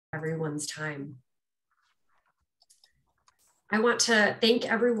everyone's time. I want to thank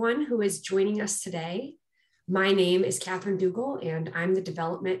everyone who is joining us today. My name is Catherine Dougal, and I'm the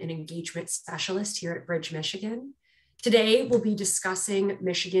Development and Engagement Specialist here at Bridge, Michigan. Today, we'll be discussing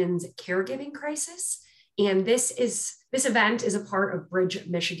Michigan's caregiving crisis, and this event is a part of Bridge,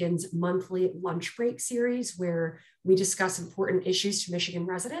 Michigan's monthly lunch break series, where we discuss important issues to Michigan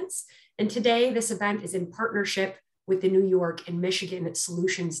residents. And today, this event is in partnership with the New York and Michigan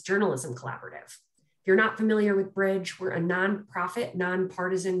Solutions Journalism Collaborative. If you're not familiar with Bridge, we're a nonprofit,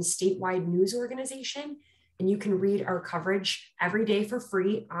 nonpartisan statewide news organization, and you can read our coverage every day for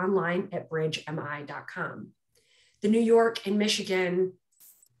free online at bridgemi.com. The New York and Michigan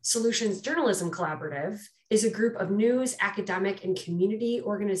Solutions Journalism Collaborative is a group of news, academic, and community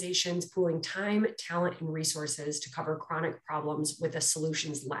organizations pooling time, talent, and resources to cover chronic problems with a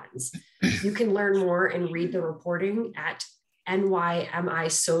solutions lens. You can learn more and read the reporting at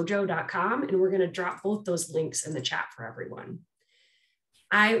nymisojo.com, and we're going to drop both those links in the chat for everyone.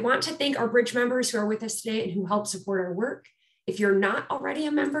 I want to thank our Bridge members who are with us today and who help support our work. If you're not already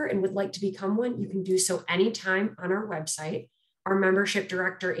a member and would like to become one, you can do so anytime on our website. Our membership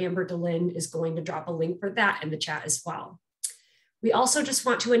director, Amber DeLinde, is going to drop a link for that in the chat as well. We also just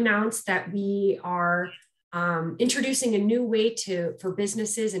want to announce that we are introducing a new way for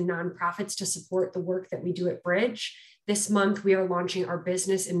businesses and nonprofits to support the work that we do at Bridge. This month, we are launching our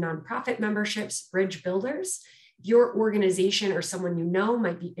business and nonprofit memberships, Bridge Builders. If your organization or someone you know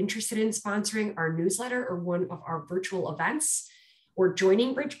might be interested in sponsoring our newsletter or one of our virtual events or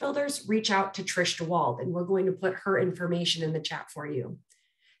joining Bridge Builders, reach out to Trish DeWald, and we're going to put her information in the chat for you.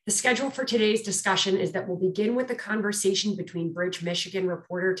 The schedule for today's discussion is that we'll begin with a conversation between Bridge Michigan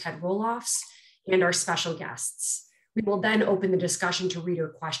reporter Ted Roloffs and our special guests. We will then open the discussion to reader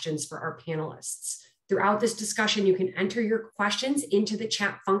questions for our panelists. Throughout this discussion, you can enter your questions into the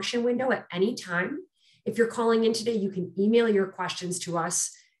chat function window at any time. If you're calling in today, you can email your questions to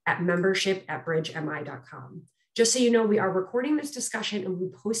us at membership@bridgemi.com. Just so you know, we are recording this discussion and we'll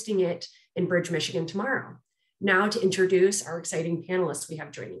be posting it in Bridge, Michigan tomorrow. Now to introduce our exciting panelists we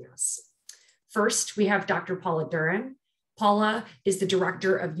have joining us. First, we have Dr. Paula Duran. Paula is the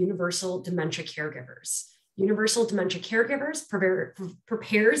Director of Universal Dementia Caregivers. Universal Dementia Caregivers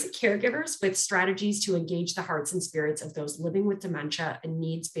prepares caregivers with strategies to engage the hearts and spirits of those living with dementia and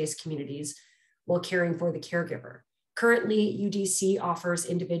needs-based communities while caring for the caregiver. Currently, UDC offers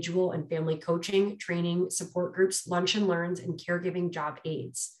individual and family coaching, training, support groups, lunch and learns, and caregiving job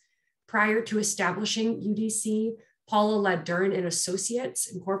aids. Prior to establishing UDC, Paula led Duran and Associates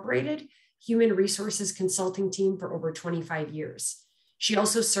Incorporated, human resources consulting team for over 25 years. She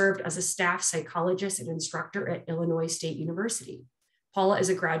also served as a staff psychologist and instructor at Illinois State University. Paula is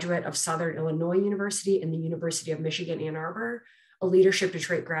a graduate of Southern Illinois University and the University of Michigan, Ann Arbor, a Leadership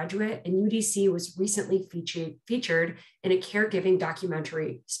Detroit graduate, and UDC was recently featured in a caregiving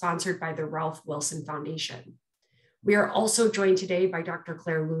documentary sponsored by the Ralph Wilson Foundation. We are also joined today by Dr.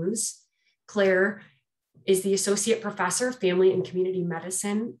 Claire Luz. Claire is the Associate Professor of Family and Community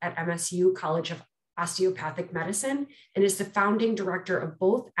Medicine at MSU College of Osteopathic Medicine and is the founding director of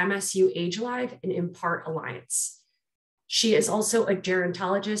both MSU Age Alive and Impart Alliance. She is also a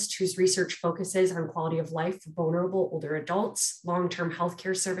gerontologist whose research focuses on quality of life for vulnerable older adults, long-term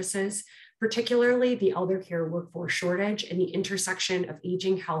healthcare services, particularly the elder care workforce shortage and the intersection of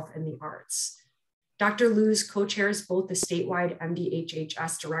aging, health, and the arts. Dr. Luz co-chairs both the statewide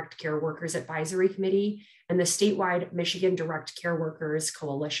MDHHS Direct Care Workers Advisory Committee and the statewide Michigan Direct Care Workers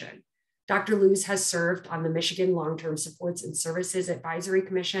Coalition. Dr. Luz has served on the Michigan Long-Term Supports and Services Advisory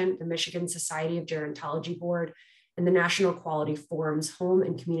Commission, the Michigan Society of Gerontology Board, and the National Quality Forum's Home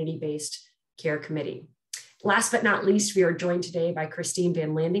and Community-Based Care Committee. Last but not least, we are joined today by Christine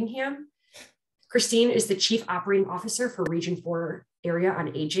Van Landingham. Christine is the Chief Operating Officer for Region 4 Area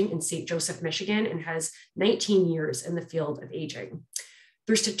on Aging in St. Joseph, Michigan, and has 19 years in the field of aging.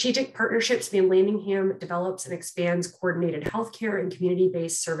 Through strategic partnerships, Van Landingham develops and expands coordinated healthcare and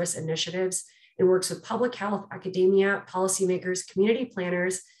community-based service initiatives and works with public health, academia, policymakers, community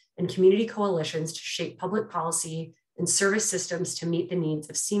planners, and community coalitions to shape public policy and service systems to meet the needs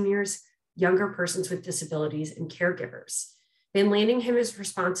of seniors, younger persons with disabilities, and caregivers. Van Landingham is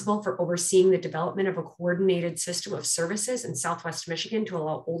responsible for overseeing the development of a coordinated system of services in Southwest Michigan to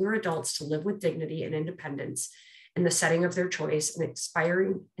allow older adults to live with dignity and independence in the setting of their choice and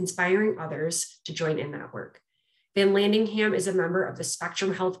inspiring others to join in that work. Van Landingham is a member of the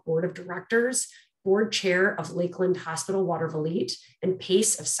Spectrum Health Board of Directors, board chair of Lakeland Hospital Watervliet, and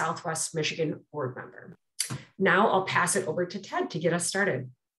PACE of Southwest Michigan board member. Now I'll pass it over to Ted to get us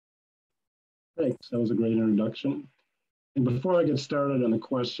started. Thanks, that was a great introduction. And before I get started on the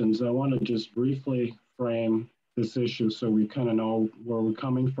questions, I want to just briefly frame this issue so we kind of know where we're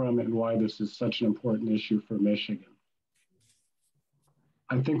coming from and why this is such an important issue for Michigan.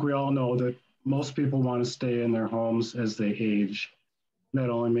 I think we all know that most people want to stay in their homes as they age. That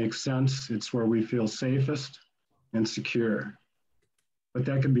only makes sense. It's where we feel safest and secure. But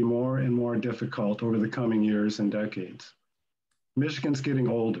that can be more and more difficult over the coming years and decades. Michigan's getting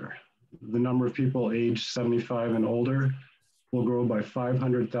older. The number of people aged 75 and older will grow by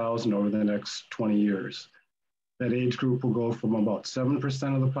 500,000 over the next 20 years. That age group will go from about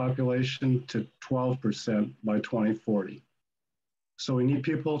 7% of the population to 12% by 2040. So we need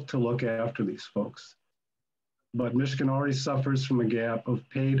people to look after these folks. But Michigan already suffers from a gap of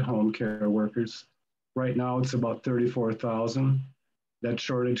paid home care workers. Right now, it's about 34,000. That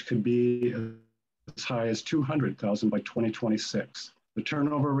shortage could be as high as 200,000 by 2026. The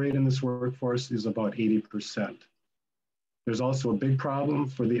turnover rate in this workforce is about 80%. There's also a big problem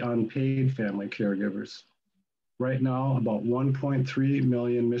for the unpaid family caregivers. Right now, about 1.3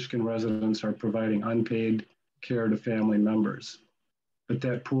 million Michigan residents are providing unpaid care to family members, but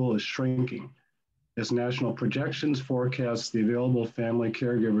that pool is shrinking. As national projections forecast, the available family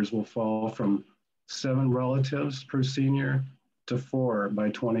caregivers will fall from 7 relatives per senior to 4 by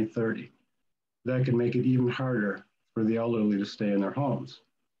 2030. That can make it even harder for the elderly to stay in their homes.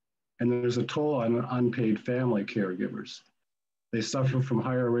 And there's a toll on unpaid family caregivers. They suffer from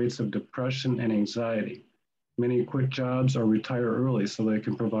higher rates of depression and anxiety. Many quit jobs or retire early so they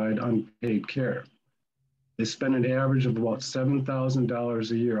can provide unpaid care. They spend an average of about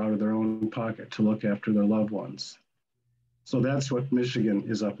 $7,000 a year out of their own pocket to look after their loved ones. So that's what Michigan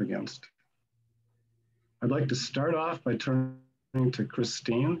is up against. I'd like to start off by turning to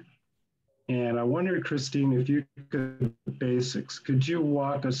Christine. And I wondered, Christine, if you could, basics, could you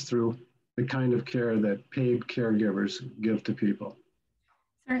walk us through the kind of care that paid caregivers give to people?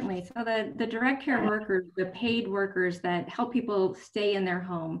 Certainly. So the direct care workers, the paid workers that help people stay in their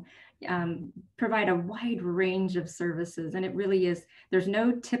home, provide a wide range of services. And it really is, there's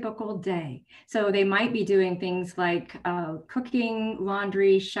no typical day. So they might be doing things like cooking,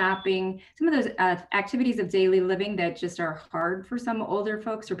 laundry, shopping, some of those activities of daily living that just are hard for some older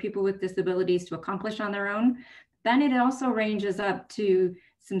folks or people with disabilities to accomplish on their own. Then it also ranges up to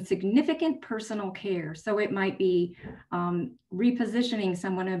some significant personal care. So it might be repositioning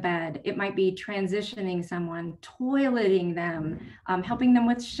someone in bed. It might be transitioning someone, toileting them, helping them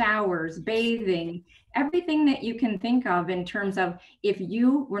with showers, bathing, everything that you can think of in terms of if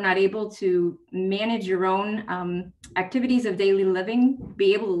you were not able to manage your own activities of daily living,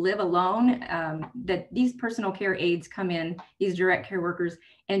 be able to live alone, that these personal care aides come in, these direct care workers,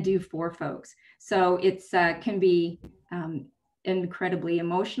 and do for folks. So it's can be incredibly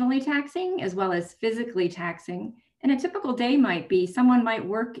emotionally taxing as well as physically taxing. And a typical day might be someone might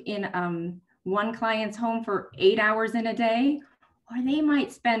work in one client's home for 8 hours in a day, or they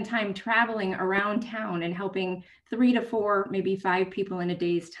might spend time traveling around town and helping 3 to 4, maybe 5 people in a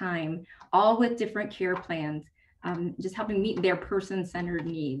day's time, all with different care plans, just helping meet their person-centered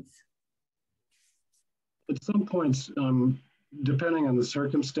needs. At some points, depending on the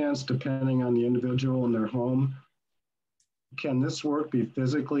circumstance, depending on the individual and their home, can this work be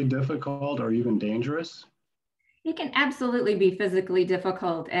physically difficult or even dangerous? It can absolutely be physically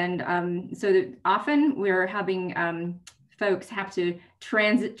difficult. And so that often we're having folks have to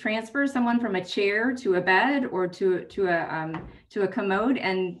transfer someone from a chair to a bed or to a commode,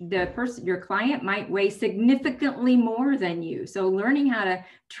 and your client might weigh significantly more than you. So learning how to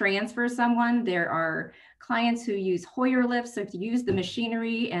transfer someone, there are clients who use Hoyer lifts, so to use the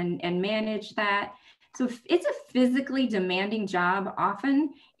machinery and manage that. So it's a physically demanding job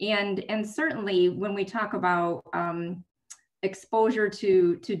often, and certainly when we talk about exposure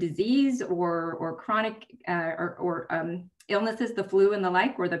to disease or chronic or illnesses, the flu and the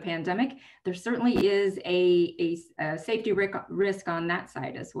like, or the pandemic, there certainly is a safety risk on that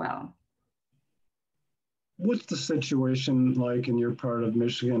side as well. What's the situation like in your part of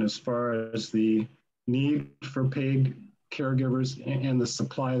Michigan as far as the need for paid caregivers and the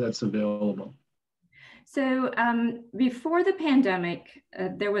supply that's available? So before the pandemic,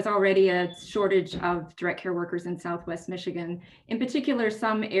 there was already a shortage of direct care workers in Southwest Michigan. In particular,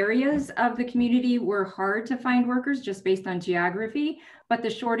 some areas of the community were hard to find workers just based on geography, but the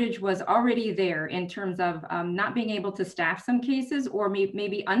shortage was already there in terms of not being able to staff some cases, or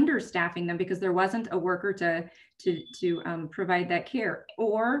maybe understaffing them because there wasn't a worker to provide that care,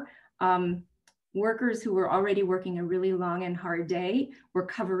 or workers who were already working a really long and hard day were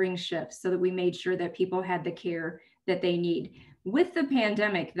covering shifts so that we made sure that people had the care that they need. With the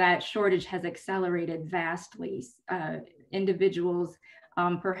pandemic, that shortage has accelerated vastly. individuals.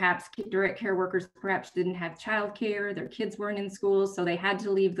 Perhaps direct care workers perhaps didn't have childcare, their kids weren't in school, so they had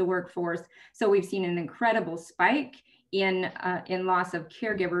to leave the workforce. So we've seen an incredible spike in loss of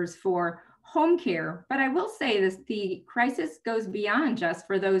caregivers for home care. But I will say this, the crisis goes beyond just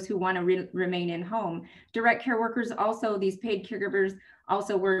for those who want to remain in home. Direct care workers also, these paid caregivers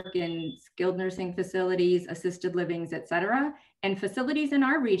also work in skilled nursing facilities, assisted livings, et cetera. And facilities in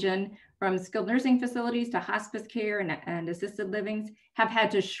our region, from skilled nursing facilities to hospice care and assisted livings, have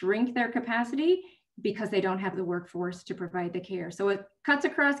had to shrink their capacity because they don't have the workforce to provide the care. So it cuts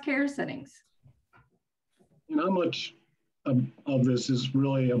across care settings. And how much of this is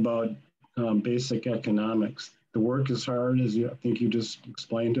really about basic economics? The work is hard, as I think you just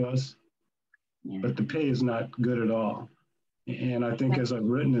explained to us, but the pay is not good at all. And I think, as I've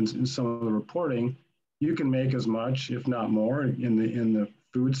written in some of the reporting, you can make as much, if not more, in the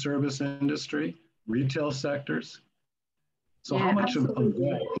food service industry, retail sectors. So how much of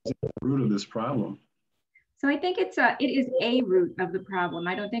that is at the root of this problem? So I think it is a root of the problem.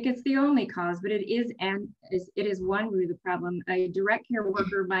 I don't think it's the only cause, but it is one root of the problem. A direct care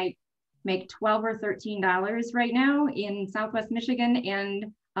worker might make $12 or $13 right now in Southwest Michigan,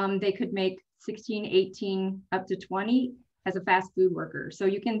 and they could make 16, 18, up to 20 as a fast food worker. So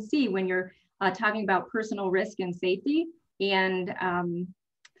you can see when you're talking about personal risk and safety and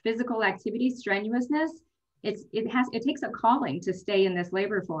physical activity, strenuousness, it takes a calling to stay in this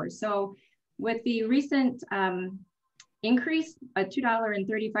labor force. So with the recent increase, a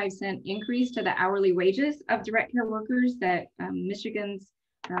 $2.35 increase to the hourly wages of direct care workers that Michigan's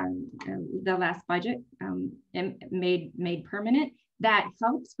the last budget made permanent, that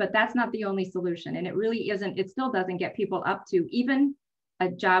helps, but that's not the only solution. And it really isn't, it still doesn't get people up to even a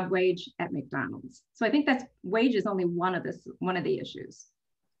job wage at McDonald's. So I think that's wage is only one of the issues.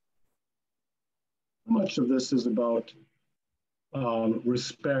 How much of this is about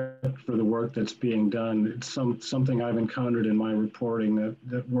respect for the work that's being done? It's something I've encountered in my reporting,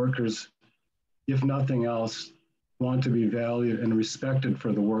 that workers, if nothing else, want to be valued and respected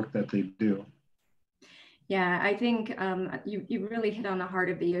for the work that they do. Yeah, I think you really hit on the heart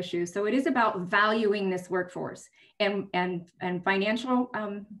of the issue. So it is about valuing this workforce, and financial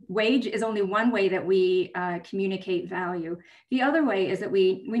wage is only one way that we communicate value. The other way is that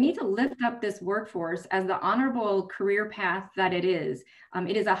we need to lift up this workforce as the honorable career path that it is.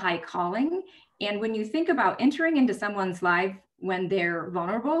 It is a high calling. And when you think about entering into someone's life when they're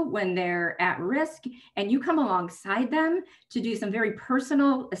vulnerable, when they're at risk, and you come alongside them to do some very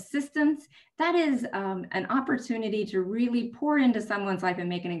personal assistance, that is an opportunity to really pour into someone's life and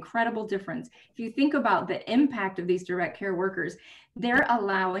make an incredible difference. If you think about the impact of these direct care workers, their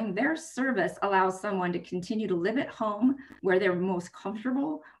service allows someone to continue to live at home where they're most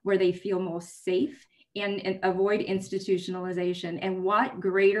comfortable, where they feel most safe, and avoid institutionalization. And what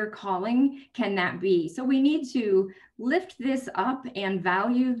greater calling can that be? So we need to lift this up and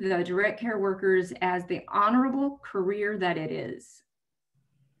value the direct care workers as the honorable career that it is.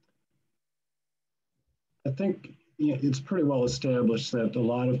 I think it's pretty well established that a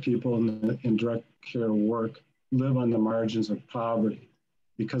lot of people in direct care work live on the margins of poverty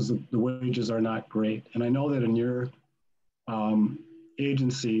because the wages are not great. And I know that in your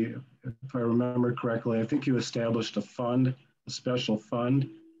agency, if I remember correctly, I think you established a special fund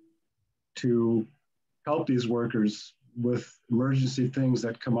to help these workers with emergency things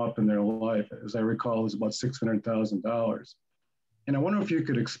that come up in their life. As I recall, it was about $600,000. And I wonder if you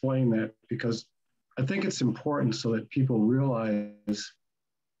could explain that, because I think it's important so that people realize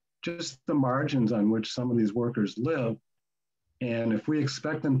just the margins on which some of these workers live. And if we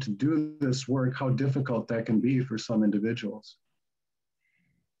expect them to do this work, how difficult that can be for some individuals.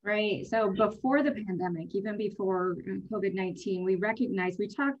 Right. So before the pandemic, even before COVID-19, we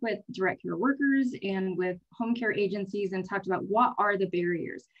talked with direct care workers and with home care agencies and talked about what are the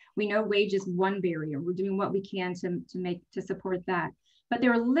barriers. We know wage is one barrier. We're doing what we can to support that. But they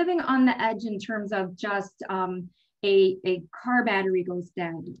were living on the edge in terms of just a car battery goes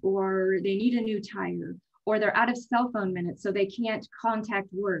dead, or they need a new tire, or they're out of cell phone minutes, so they can't contact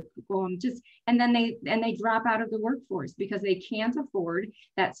work. And then they drop out of the workforce because they can't afford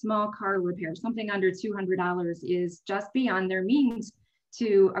that small car repair. Something under $200 is just beyond their means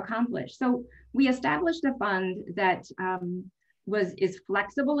to accomplish. So we established a fund that is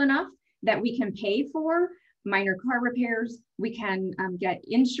flexible enough that we can pay for minor car repairs. We can get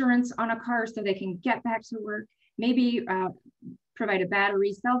insurance on a car so they can get back to work. Maybe provide a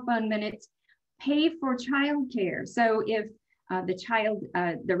battery, cell phone minutes. Pay for childcare. So if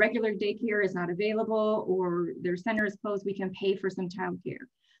the regular daycare is not available or their center is closed, we can pay for some childcare.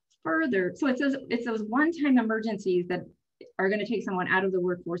 Further, so it's those one-time emergencies that are going to take someone out of the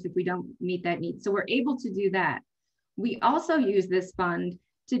workforce if we don't meet that need. So we're able to do that. We also use this fund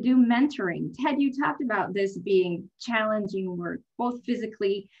to do mentoring. Ted, you talked about this being challenging work, both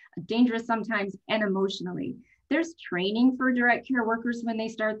physically, dangerous sometimes, and emotionally. There's training for direct care workers when they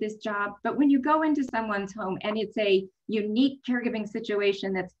start this job, but when you go into someone's home and it's a unique caregiving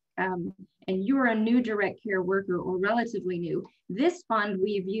situation that's and you're a new direct care worker or relatively new, this fund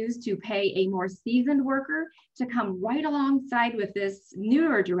we've used to pay a more seasoned worker to come right alongside with this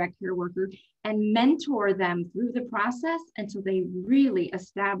newer direct care worker and mentor them through the process until they really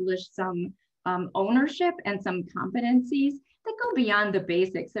establish some ownership and some competencies that go beyond the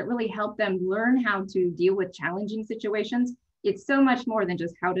basics, that really help them learn how to deal with challenging situations. It's so much more than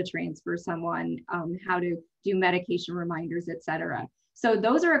just how to transfer someone, how to do medication reminders, et cetera. So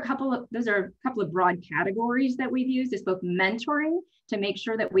those are a couple of broad categories that we've used. Is both mentoring to make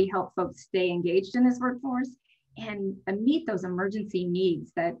sure that we help folks stay engaged in this workforce and meet those emergency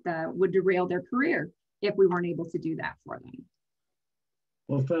needs that would derail their career if we weren't able to do that for them.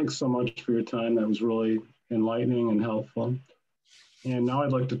 Well, thanks so much for your time. That was really enlightening and helpful. And now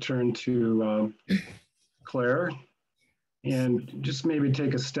I'd like to turn to Claire and just maybe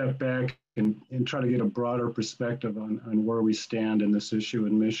take a step back and try to get a broader perspective on where we stand in this issue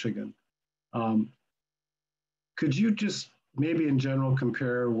in Michigan. Could you just maybe in general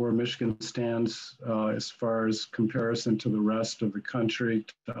compare where Michigan stands as far as comparison to the rest of the country,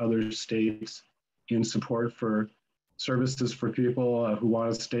 to other states in support for services for people who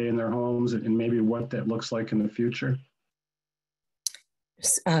want to stay in their homes, and maybe what that looks like in the future?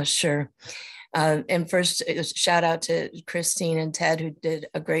 Sure. And first, shout out to Christine and Ted, who did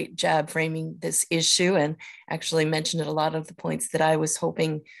a great job framing this issue and actually mentioned a lot of the points that I was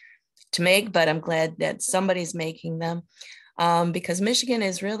hoping to make, but I'm glad that somebody's making them because Michigan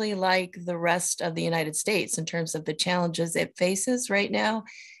is really like the rest of the United States in terms of the challenges it faces right now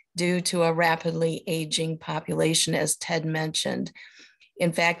due to a rapidly aging population, as Ted mentioned.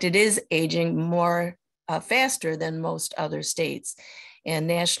 In fact, it is aging more faster than most other states. And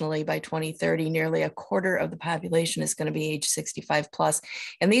nationally, by 2030, nearly a quarter of the population is going to be age 65 plus.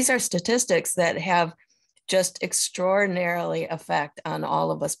 And these are statistics that have just extraordinarily effect on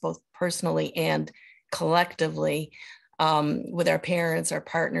all of us, both personally and collectively, with our parents, our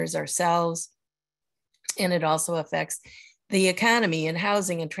partners, ourselves. And it also affects the economy and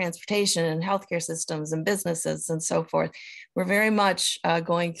housing and transportation and healthcare systems and businesses and so forth. We're very much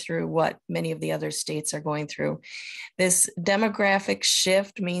going through what many of the other states are going through. This demographic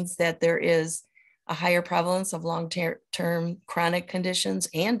shift means that there is a higher prevalence of long-term chronic conditions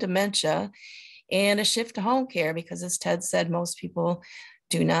and dementia, and a shift to home care because, as Ted said, most people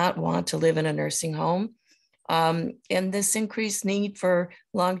do not want to live in a nursing home. And this increased need for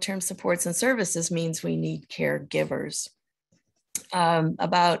long-term supports and services means we need caregivers.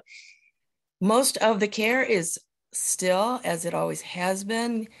 About most of the care is still, as it always has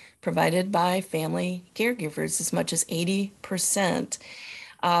been, provided by family caregivers, as much as 80%.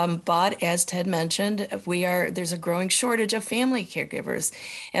 But as Ted mentioned, there's a growing shortage of family caregivers.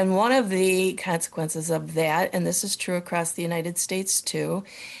 And one of the consequences of that, and this is true across the United States too,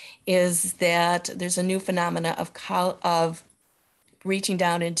 is that there's a new phenomena of reaching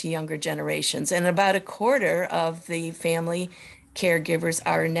down into younger generations. And about a quarter of the family caregivers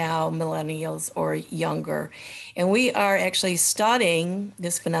are now millennials or younger. And we are actually studying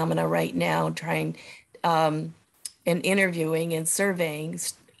this phenomena right now, trying and interviewing and surveying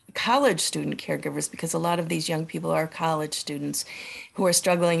college student caregivers, because a lot of these young people are college students who are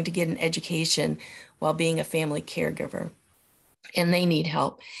struggling to get an education while being a family caregiver. And they need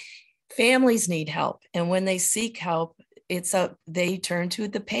help. Families need help. And when they seek help, they turn to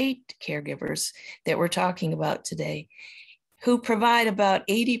the paid caregivers that we're talking about today, who provide about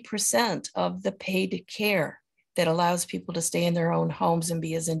 80% of the paid care that allows people to stay in their own homes and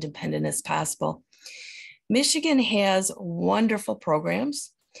be as independent as possible. Michigan has wonderful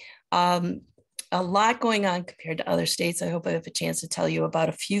programs, a lot going on compared to other states. I hope I have a chance to tell you about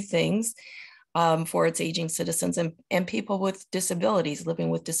a few things for its aging citizens and people with disabilities, living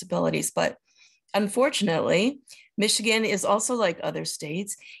with disabilities. But unfortunately, Michigan is also like other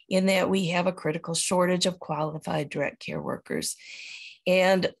states in that we have a critical shortage of qualified direct care workers.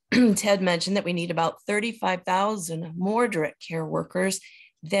 And Ted mentioned that we need about 35,000 more direct care workers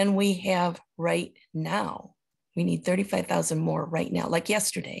than we have right now. We need 35,000 more right now, like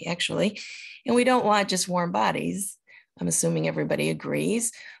yesterday, actually. And we don't want just warm bodies. I'm assuming everybody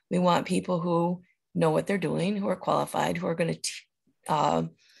agrees. We want people who know what they're doing, who are qualified, who are going to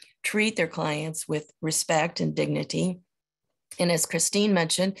treat their clients with respect and dignity. And as Christine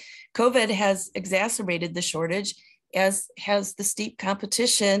mentioned, COVID has exacerbated the shortage as has the steep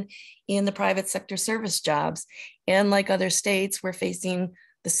competition in the private sector service jobs. And like other states, we're facing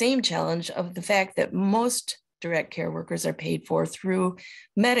the same challenge of the fact that most direct care workers are paid for through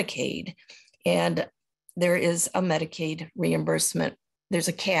Medicaid. And there is a Medicaid reimbursement. There's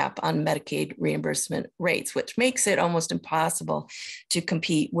a cap on Medicaid reimbursement rates, which makes it almost impossible to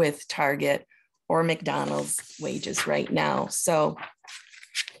compete with Target or McDonald's wages right now. So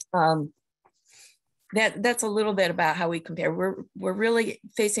that's a little bit about how we compare. We're really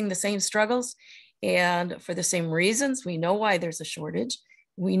facing the same struggles, and for the same reasons. We know why there's a shortage.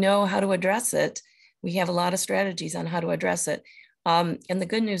 We know how to address it. We have a lot of strategies on how to address it. And the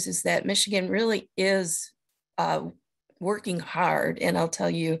good news is that Michigan really is working hard, and I'll tell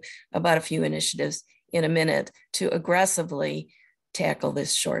you about a few initiatives in a minute to aggressively tackle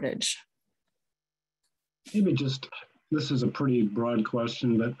this shortage. Maybe this is a pretty broad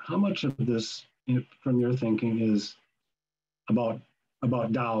question, but how much of this, from your thinking, is about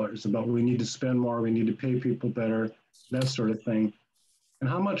dollars, about we need to spend more, we need to pay people better, that sort of thing? And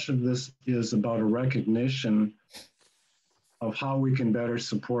how much of this is about a recognition of how we can better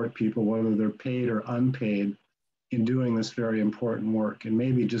support people, whether they're paid or unpaid, in doing this very important work? And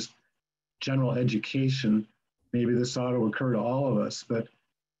maybe just general education, maybe this ought to occur to all of us, but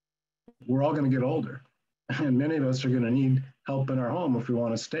we're all going to get older. And many of us are going to need help in our home if we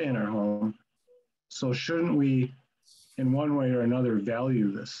want to stay in our home. So shouldn't we, in one way or another,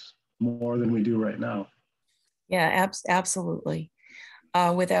 value this more than we do right now? Yeah, absolutely,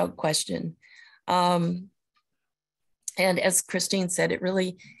 without question. And as Christine said, it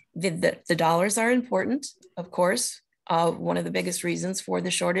really, the dollars are important, of course. One of the biggest reasons for the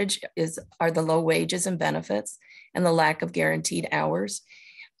shortage are the low wages and benefits and the lack of guaranteed hours.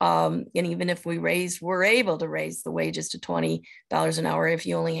 And even if we're able to raise the wages to $20 an hour, if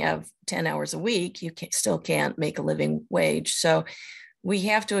you only have 10 hours a week, you still can't make a living wage. So we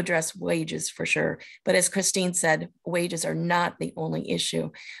have to address wages for sure. But as Christine said, wages are not the only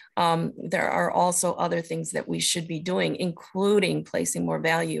issue. There are also other things that we should be doing, including placing more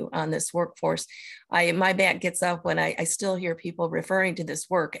value on this workforce. My back gets up when I still hear people referring to this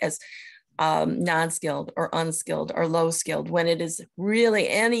work as non-skilled or unskilled or low skilled, when it is really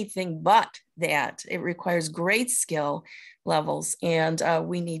anything but that. It requires great skill levels, and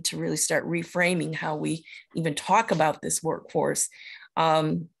we need to really start reframing how we even talk about this workforce.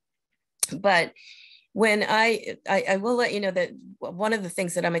 But when I will let you know that one of the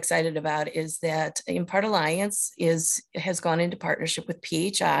things that I'm excited about is that Impart Alliance has gone into partnership with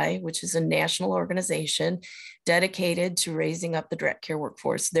PHI, which is a national organization dedicated to raising up the direct care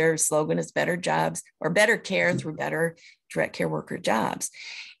workforce. Their slogan is better jobs, or better care through better direct care worker jobs.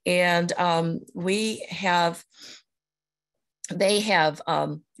 And they have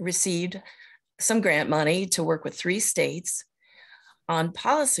received some grant money to work with 3 states on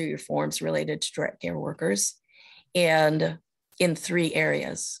policy reforms related to direct care workers, and in 3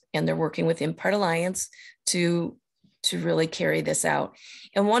 areas. And they're working with Impart Alliance to really carry this out.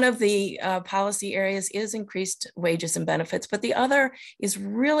 And one of the policy areas is increased wages and benefits, but the other is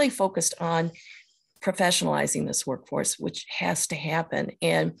really focused on professionalizing this workforce, which has to happen.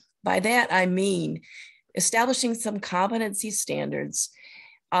 And by that, I mean establishing some competency standards,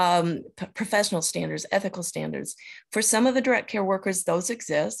 professional standards, ethical standards. For some of the direct care workers, those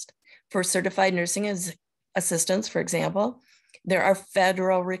exist. For certified nursing assistants, for example, there are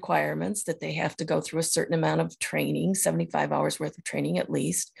federal requirements that they have to go through a certain amount of training, 75 hours worth of training at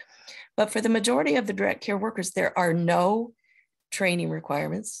least. But for the majority of the direct care workers, there are no training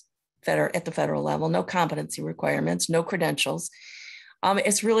requirements at the federal level, no competency requirements, no credentials.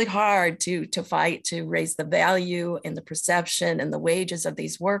 It's really hard to fight to raise the value and the perception and the wages of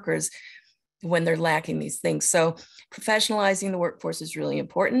these workers when they're lacking these things. So professionalizing the workforce is really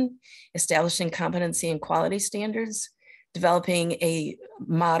important, establishing competency and quality standards, developing a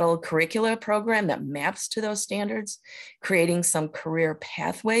model curricula program that maps to those standards, creating some career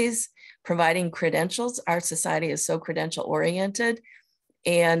pathways, providing credentials. Our society is so credential oriented,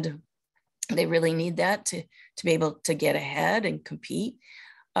 and they really need that to be able to get ahead and compete.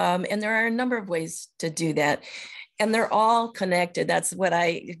 And there are a number of ways to do that. And they're all connected. That's what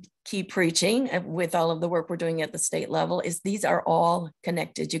I keep preaching with all of the work we're doing at the state level, is these are all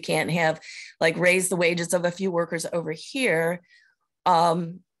connected. You can't have like raise the wages of a few workers over here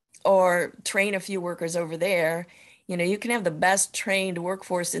or train a few workers over there. You know, you can have the best trained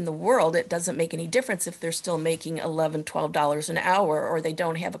workforce in the world. It doesn't make any difference if they're still making $11, $12 an hour, or they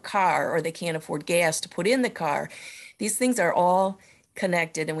don't have a car, or they can't afford gas to put in the car. These things are all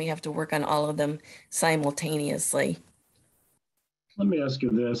connected, and we have to work on all of them simultaneously. Let me ask you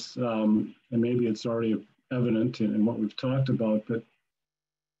this, and maybe it's already evident in what we've talked about, but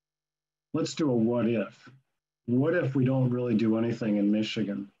let's do a what if. What if we don't really do anything in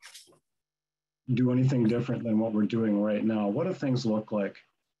Michigan? Do anything different than what we're doing right now? What do things look like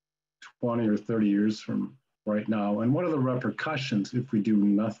 20 or 30 years from right now? And what are the repercussions if we do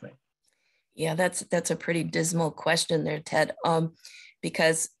nothing? Yeah, that's a pretty dismal question there, Ted.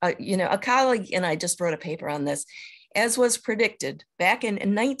 Because a colleague and I just wrote a paper on this, as was predicted back in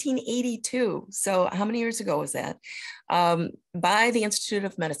 1982. So how many years ago was that? By the Institute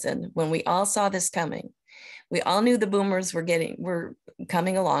of Medicine, when we all saw this coming, we all knew the boomers were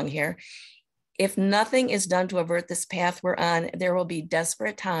coming along here. If nothing is done to avert this path we're on, there will be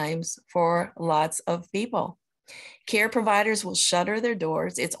desperate times for lots of people. Care providers will shutter their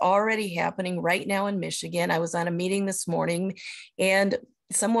doors. It's already happening right now in Michigan. I was on a meeting this morning, and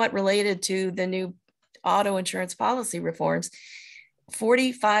somewhat related to the new auto insurance policy reforms,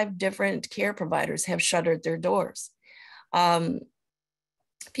 45 different care providers have shuttered their doors.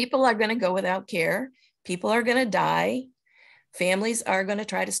 People are going to go without care. People are going to die. Families are going to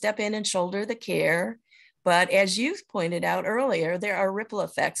try to step in and shoulder the care. But as you pointed out earlier, there are ripple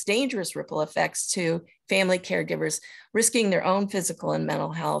effects, dangerous ripple effects to family caregivers, risking their own physical and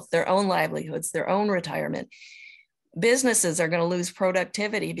mental health, their own livelihoods, their own retirement. Businesses are going to lose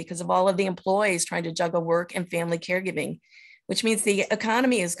productivity because of all of the employees trying to juggle work and family caregiving, which means the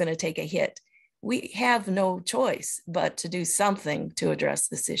economy is going to take a hit. We have no choice but to do something to address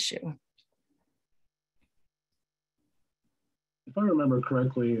this issue. If I remember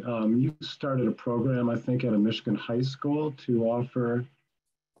correctly, you started a program, I think, at a Michigan high school to offer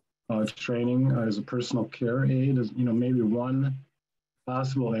training as a personal care aide, as maybe one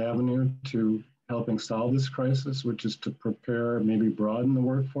possible avenue to helping solve this crisis, which is to prepare, maybe broaden the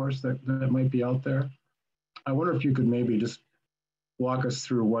workforce that might be out there. I wonder if you could maybe just walk us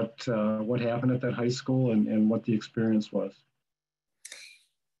through what happened at that high school and what the experience was.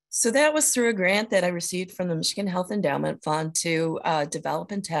 So that was through a grant that I received from the Michigan Health Endowment Fund to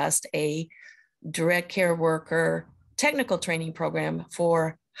develop and test a direct care worker technical training program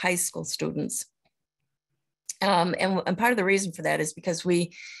for high school students. And part of the reason for that is because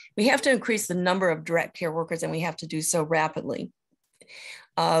we have to increase the number of direct care workers, and we have to do so rapidly.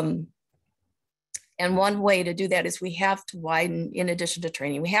 And one way to do that is we have to widen, in addition to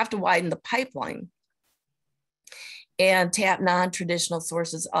training, we have to widen the pipeline and tap non-traditional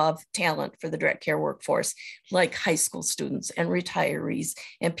sources of talent for the direct care workforce, like high school students and retirees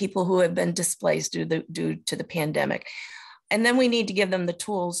and people who have been displaced due to the pandemic. And then we need to give them the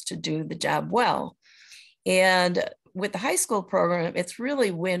tools to do the job well. And with the high school program, it's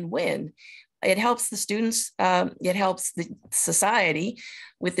really win-win. It helps the students, it helps the society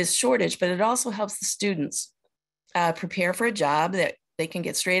with this shortage, but it also helps the students prepare for a job that they can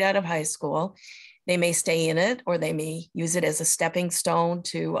get straight out of high school. They may stay in it, or they may use it as a stepping stone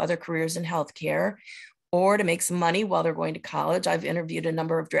to other careers in healthcare, or to make some money while they're going to college. I've interviewed a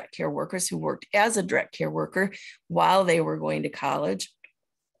number of direct care workers who worked as a direct care worker while they were going to college.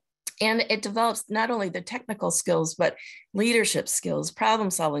 And it develops not only the technical skills, but leadership skills,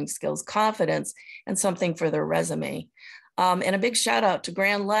 problem-solving skills, confidence, and something for their resume. And a big shout out to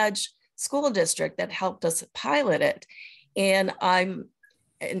Grand Ledge School District that helped us pilot it.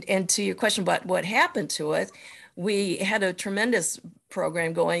 And to your question about what happened to it, we had a tremendous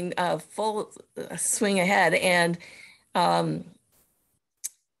program going full swing ahead, and then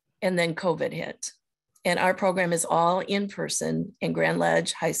COVID hit. And our program is all in person, and Grand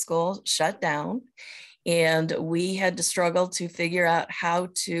Ledge High School shut down. And we had to struggle to figure out how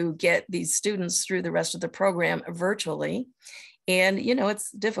to get these students through the rest of the program virtually. And, it's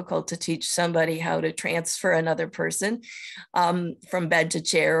difficult to teach somebody how to transfer another person from bed to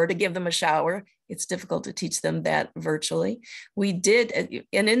chair or to give them a shower. It's difficult to teach them that virtually. We did,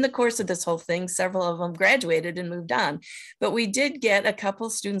 and in the course of this whole thing, several of them graduated and moved on. But we did get a couple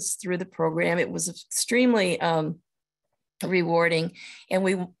of students through the program. It was extremely rewarding, and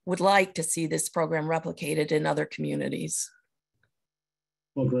we would like to see this program replicated in other communities.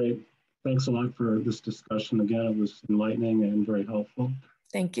 Well, great. Thanks a lot for this discussion. Again, it was enlightening and very helpful.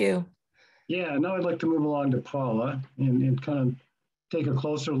 Thank you. Yeah, now I'd like to move along to Paula and kind of take a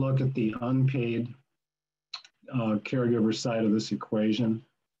closer look at the unpaid caregiver side of this equation,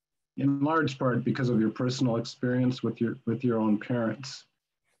 in large part because of your personal experience with your own parents.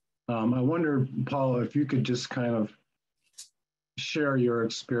 I wonder, Paula, if you could just kind of share your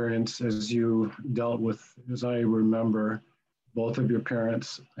experience as you dealt with, as I remember, both of your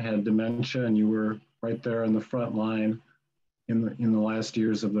parents had dementia, and you were right there in the front line in the last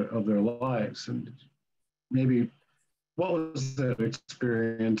years of their lives. And maybe what was that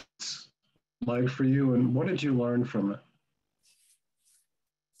experience like for you, and what did you learn from it?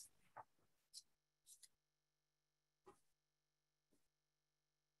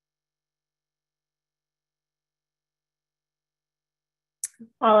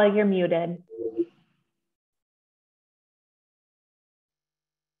 Paula, you're muted.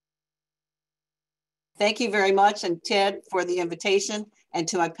 Thank you very much, and Ted, for the invitation, and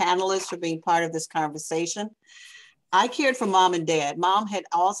to my panelists for being part of this conversation. I cared for mom and dad. Mom had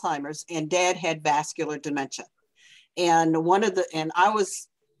Alzheimer's and dad had vascular dementia. And I was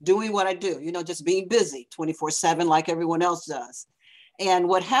doing what I do, you know, just being busy 24/7 like everyone else does. And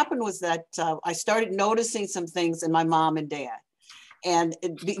what happened was that I started noticing some things in my mom and dad. And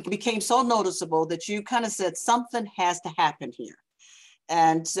it became so noticeable that you kind of said, something has to happen here.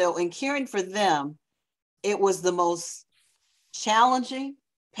 And so in caring for them, it was the most challenging,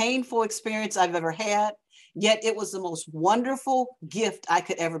 painful experience I've ever had, yet it was the most wonderful gift I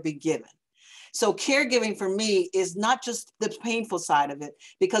could ever be given. So caregiving for me is not just the painful side of it,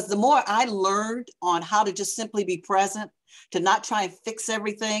 because the more I learned on how to just simply be present, to not try and fix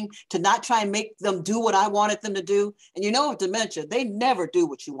everything, to not try and make them do what I wanted them to do. And you know, with dementia, they never do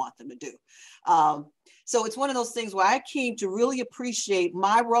what you want them to do. So it's one of those things where I came to really appreciate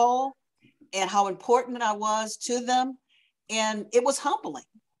my role and how important I was to them. And it was humbling.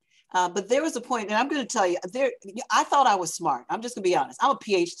 But there was a point, and I'm going to tell you, I thought I was smart. I'm just going to be honest. I'm a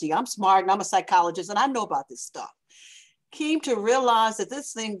PhD. I'm smart, and I'm a psychologist, and I know about this stuff. Came to realize that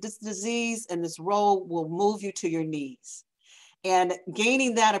this disease and this role will move you to your knees. And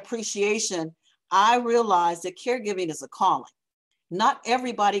gaining that appreciation, I realized that caregiving is a calling. Not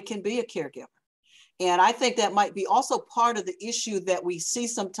everybody can be a caregiver. And I think that might be also part of the issue that we see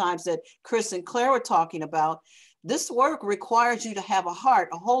sometimes that Chris and Claire were talking about. This work requires you to have a heart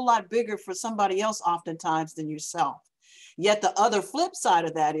a whole lot bigger for somebody else oftentimes than yourself. Yet the other flip side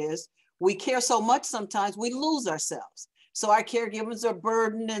of that is we care so much sometimes we lose ourselves. So our caregivers are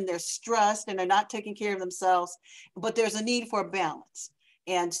burdened and they're stressed and they're not taking care of themselves, but there's a need for a balance.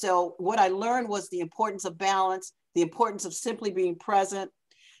 And so what I learned was the importance of balance, the importance of simply being present,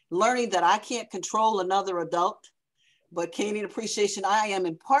 learning that I can't control another adult, but gaining appreciation, I am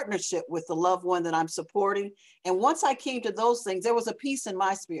in partnership with the loved one that I'm supporting. And once I came to those things, there was a peace in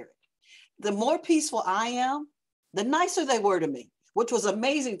my spirit. The more peaceful I am, the nicer they were to me, which was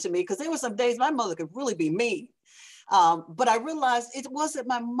amazing to me because there were some days my mother could really be mean. But I realized it wasn't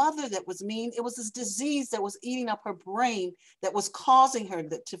my mother that was mean. It was this disease that was eating up her brain that was causing her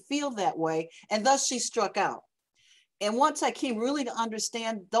to feel that way. And thus she struck out. And once I came really to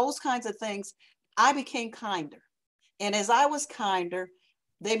understand those kinds of things, I became kinder. And as I was kinder,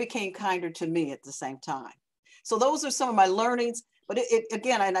 they became kinder to me at the same time. So those are some of my learnings. But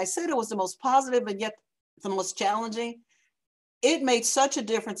again, and I said it was the most positive and yet the most challenging. It made such a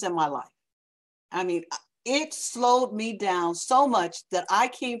difference in my life. I mean, it slowed me down so much that I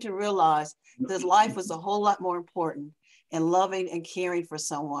came to realize that life was a whole lot more important in loving and caring for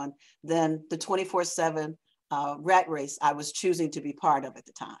someone than the 24/7 rat race I was choosing to be part of at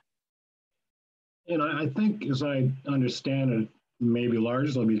the time. And I think, as I understand it, maybe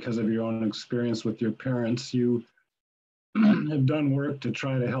largely because of your own experience with your parents, you have done work to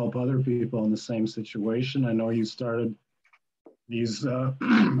try to help other people in the same situation. I know you started these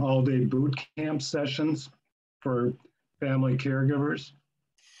all-day boot camp sessions for family caregivers.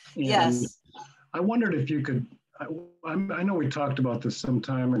 And yes. I wondered if you could, I know we talked about this some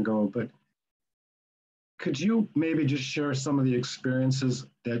time ago, but could you maybe just share some of the experiences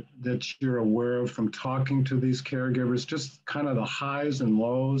that you're aware of from talking to these caregivers, just kind of the highs and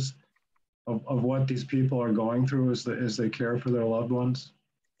lows of what these people are going through as they care for their loved ones?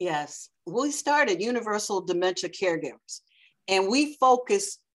 Yes, we started Universal Dementia Caregivers, and we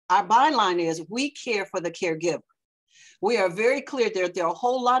focus, our byline is we care for the caregiver. We are very clear there are a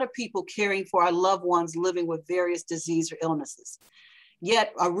whole lot of people caring for our loved ones living with various disease or illnesses.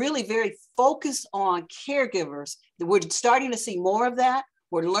 Yet are really very focused on caregivers. We're starting to see more of that.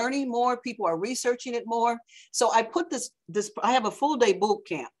 We're learning more. People are researching it more. So I put I have a full day boot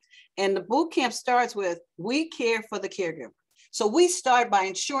camp, and the boot camp starts with, we care for the caregiver. So we start by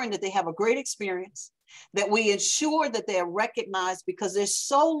ensuring that they have a great experience, that we ensure that they are recognized, because there's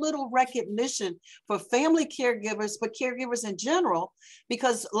so little recognition for family caregivers, but caregivers in general,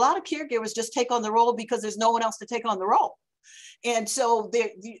 because a lot of caregivers just take on the role because there's no one else to take on the role. And so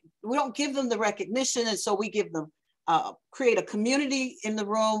we don't give them the recognition. And so we give them, create a community in the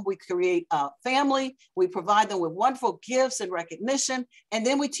room. We create a family. We provide them with wonderful gifts and recognition. And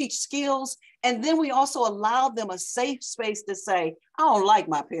then we teach skills. And then we also allow them a safe space to say, I don't like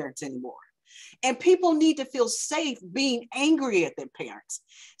my parents anymore. And people need to feel safe being angry at their parents.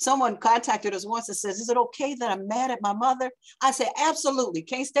 Someone contacted us once and says, is it okay that I'm mad at my mother? I said, absolutely,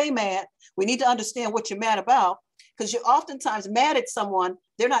 can't stay mad. We need to understand what you're mad about, because you're oftentimes mad at someone,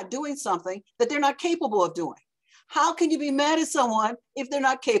 they're not doing something that they're not capable of doing. How can you be mad at someone if they're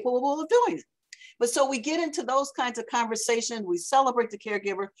not capable of doing it? But so we get into those kinds of conversations. We celebrate the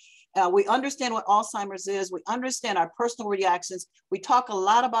caregiver. We understand what Alzheimer's is. We understand our personal reactions. We talk a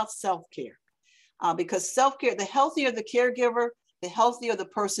lot about self-care because self-care, the healthier the caregiver, the healthier the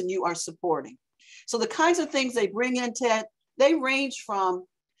person you are supporting. So the kinds of things they bring in, Ted, they range from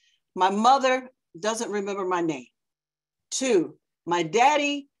my mother doesn't remember my name to my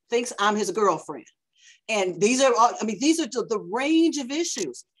daddy thinks I'm his girlfriend. And these are the range of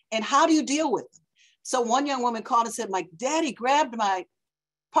issues. And how do you deal with them? So one young woman called and said, my daddy grabbed my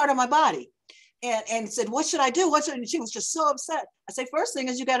part of my body and said, what should I do? And she was just so upset. I say, first thing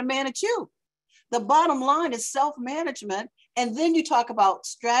is you got to manage you. The bottom line is self-management. And then you talk about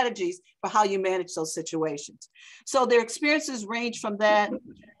strategies for how you manage those situations. So their experiences range from that.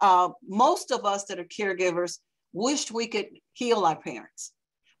 Most of us that are caregivers wished we could heal our parents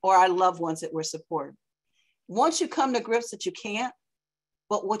or our loved ones that we're supporting. Once you come to grips that you can't,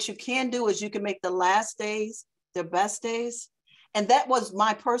 but what you can do is you can make the last days their best days. And that was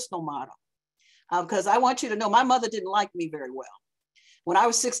my personal motto. Because I want you to know, my mother didn't like me very well. When I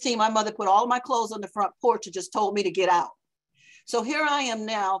was 16, my mother put all my clothes on the front porch and just told me to get out. So here I am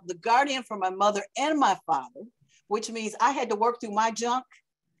now, the guardian for my mother and my father, which means I had to work through my junk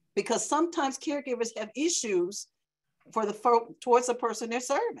because sometimes caregivers have issues towards the person they're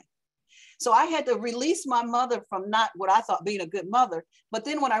serving. So I had to release my mother from not what I thought being a good mother. But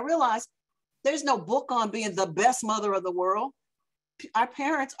then when I realized there's no book on being the best mother of the world, our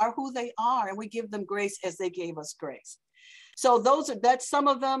parents are who they are and we give them grace as they gave us grace. So that's some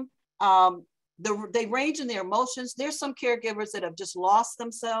of them. They range in their emotions. There's some caregivers that have just lost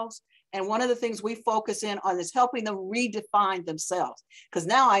themselves. And one of the things we focus in on is helping them redefine themselves. Because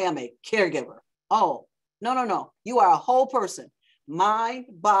now I am a caregiver. Oh, no. You are a whole person. Mind,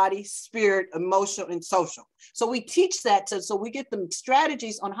 body, spirit, emotional, and social. So we teach that so we get them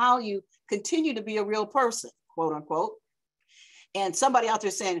strategies on how you continue to be a real person, quote unquote. And somebody out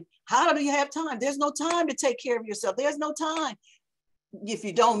there saying, how do you have time? There's no time to take care of yourself. There's no time. If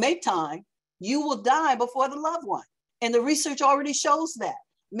you don't make time, you will die before the loved one. And the research already shows that.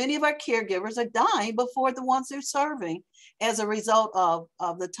 Many of our caregivers are dying before the ones they're serving as a result of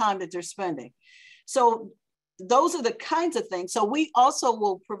the time that they're spending. So those are the kinds of things. So we also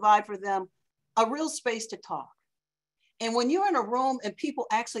will provide for them a real space to talk. And when you're in a room and people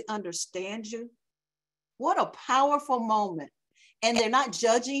actually understand you, what a powerful moment. And they're not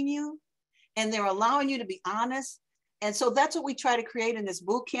judging you and they're allowing you to be honest. And so that's what we try to create in this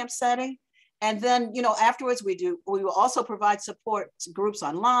boot camp setting. And then, afterwards we will also provide support groups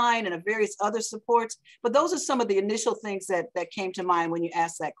online and various other supports. But those are some of the initial things that came to mind when you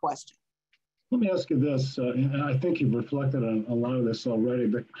asked that question. Let me ask you this, and I think you've reflected on a lot of this already,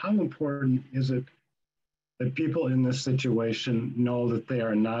 but how important is it that people in this situation know that they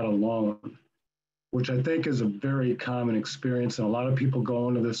are not alone, which I think is a very common experience. And a lot of people go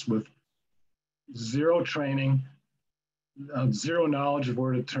into this with zero training, zero knowledge of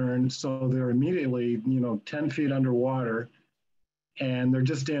where to turn. So they're immediately, 10 feet underwater and they're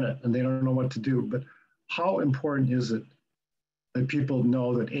just in it and they don't know what to do. But how important is it that people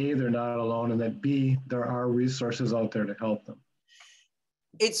know that A, they're not alone, and that B, there are resources out there to help them?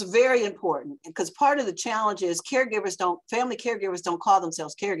 It's very important because part of the challenge is family caregivers don't call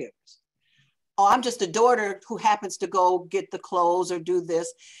themselves caregivers. Oh, I'm just a daughter who happens to go get the clothes or do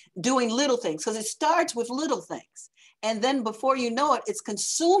this, doing little things, because it starts with little things. And then before you know it, it's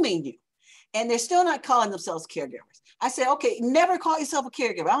consuming you. And they're still not calling themselves caregivers. I said, okay, never call yourself a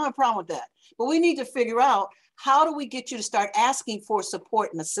caregiver. I don't have a problem with that. But we need to figure out, how do we get you to start asking for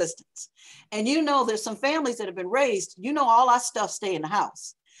support and assistance? And there's some families that have been raised, all our stuff stay in the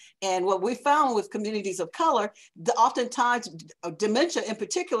house. And what we found with communities of color, oftentimes dementia in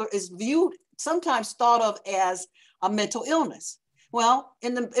particular is viewed, sometimes thought of as a mental illness. Well,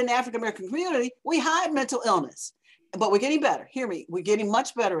 in the African-American community, we hide mental illness, but we're getting better. Hear me, we're getting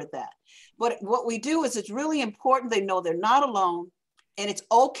much better at that. But what we do is it's really important they know they're not alone and it's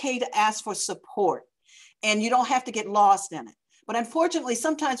okay to ask for support. And you don't have to get lost in it. But unfortunately,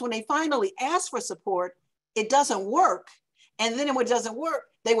 sometimes when they finally ask for support, it doesn't work. And then when it doesn't work,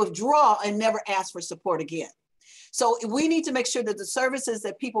 they withdraw and never ask for support again. So we need to make sure that the services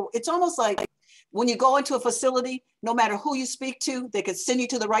that people, it's almost like when you go into a facility, no matter who you speak to, they can send you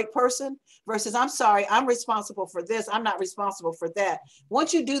to the right person versus, I'm sorry, I'm responsible for this. I'm not responsible for that.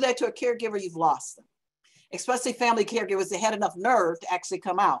 Once you do that to a caregiver, you've lost them, especially family caregivers. They had enough nerve to actually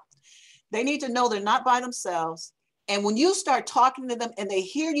come out. They need to know they're not by themselves. And when you start talking to them and they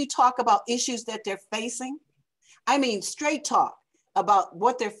hear you talk about issues that they're facing, I mean, straight talk about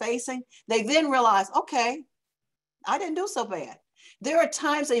what they're facing, they then realize, okay, I didn't do so bad. There are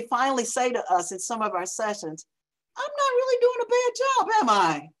times they finally say to us in some of our sessions, I'm not really doing a bad job, am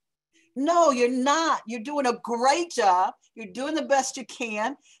I? No, you're not. You're doing a great job. You're doing the best you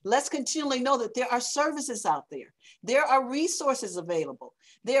can. Let's continually know that there are services out there. There are resources available.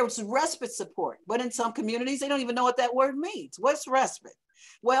 There's respite support, but in some communities, they don't even know what that word means. What's respite?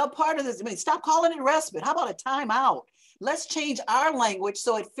 Well, part of this, I mean, stop calling it respite. How about a timeout? Let's change our language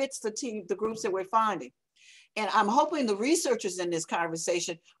so it fits the groups that we're finding. And I'm hoping the researchers in this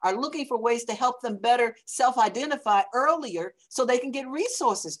conversation are looking for ways to help them better self-identify earlier so they can get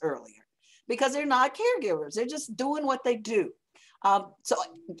resources earlier because they're not caregivers. They're just doing what they do. So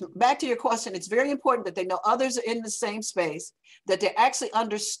back to your question, it's very important that they know others are in the same space, that they're actually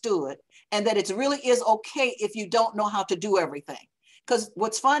understood, and that it really is okay if you don't know how to do everything. Because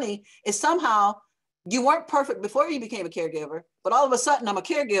what's funny is somehow you weren't perfect before you became a caregiver, but all of a sudden I'm a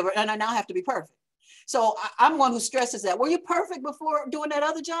caregiver and I now have to be perfect. So I'm one who stresses that. Were you perfect before doing that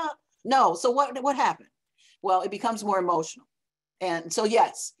other job? No. So what happened? Well, it becomes more emotional. And so,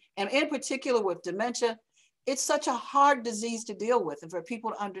 yes. And in particular with dementia, it's such a hard disease to deal with and for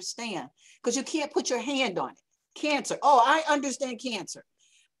people to understand because you can't put your hand on it. Cancer. Oh, I understand cancer.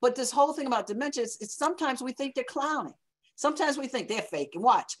 But this whole thing about dementia, it's sometimes we think they're clowning. Sometimes we think they're fake. And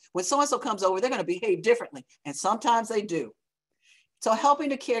watch, when so-and-so comes over, they're going to behave differently. And sometimes they do. So helping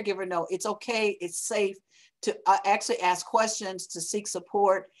the caregiver know it's okay, it's safe to actually ask questions, to seek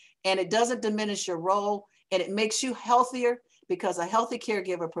support, and it doesn't diminish your role, and it makes you healthier because a healthy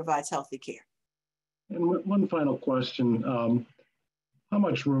caregiver provides healthy care. And one final question. How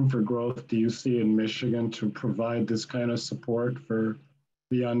much room for growth do you see in Michigan to provide this kind of support for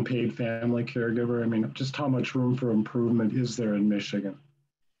the unpaid family caregiver? I mean, just how much room for improvement is there in Michigan?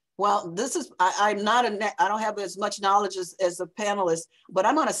 Well, this is, I don't have as much knowledge as the panelists, but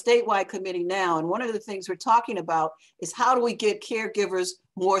I'm on a statewide committee now. And one of the things we're talking about is how do we get caregivers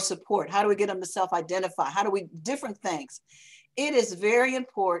more support? How do we get them to self-identify? How do we, different things. It is very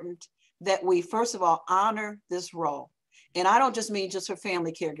important that we, first of all, honor this role. And I don't just mean just for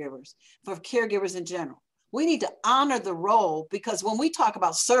family caregivers, for caregivers in general. We need to honor the role because when we talk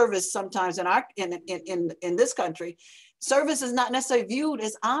about service sometimes in this country, service is not necessarily viewed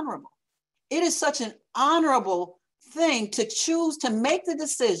as honorable. It is such an honorable thing to choose to make the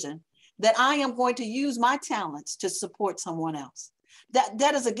decision that I am going to use my talents to support someone else.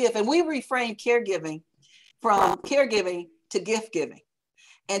 That is a gift. And we reframe caregiving from caregiving to gift giving.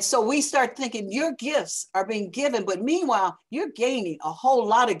 And so we start thinking your gifts are being given, but meanwhile, you're gaining a whole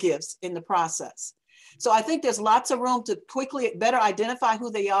lot of gifts in the process. So I think there's lots of room to quickly better identify who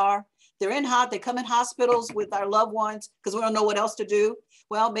they are. They come in hospitals with our loved ones because we don't know what else to do.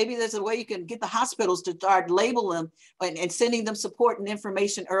 Well, maybe there's a way you can get the hospitals to start label them and sending them support and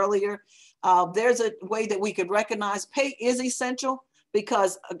information earlier. There's a way that we could recognize pay is essential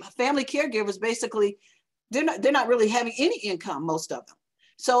because family caregivers basically, they're not really having any income, most of them.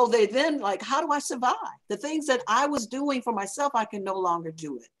 So they then like, how do I survive? The things that I was doing for myself, I can no longer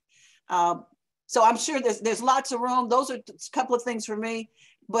do it. So I'm sure there's lots of room. Those are a couple of things for me,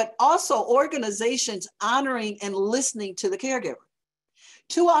 but also organizations honoring and listening to the caregiver.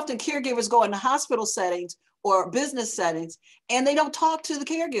 Too often caregivers go into hospital settings or business settings and they don't talk to the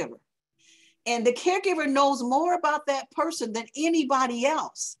caregiver. And the caregiver knows more about that person than anybody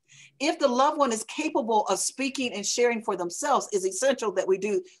else. If the loved one is capable of speaking and sharing for themselves, it's essential that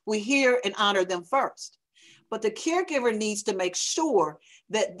we hear and honor them first. But the caregiver needs to make sure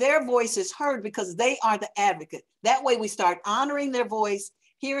that their voice is heard because they are the advocate. That way we start honoring their voice,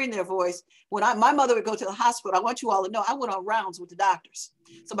 hearing their voice. When my mother would go to the hospital, I want you all to know, I went on rounds with the doctors.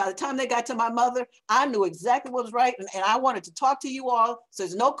 So by the time they got to my mother, I knew exactly what was right. And I wanted to talk to you all. So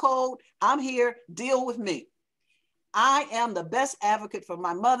there's no code. I'm here, deal with me. I am the best advocate for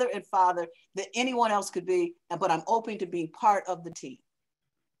my mother and father that anyone else could be, but I'm open to being part of the team.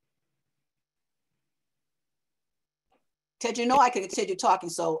 Ted, you know I can continue talking,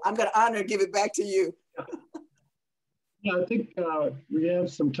 so I'm going to honor and give it back to you. Yeah, I think we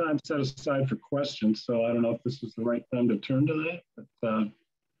have some time set aside for questions, so I don't know if this is the right time to turn to that, but I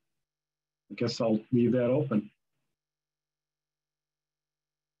guess I'll leave that open.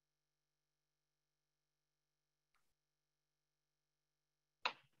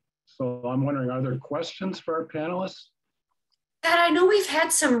 So I'm wondering, are there questions for our panelists? Ted, I know we've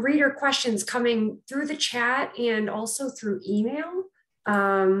had some reader questions coming through the chat and also through email.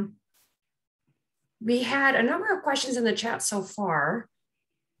 We had a number of questions in the chat so far.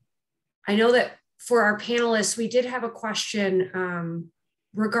 I know that for our panelists, we did have a question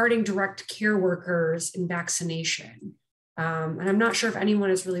regarding direct care workers and vaccination. And I'm not sure if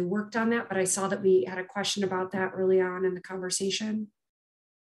anyone has really worked on that, but I saw that we had a question about that early on in the conversation.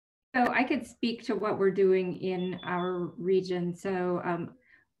 So I could speak to what we're doing in our region. So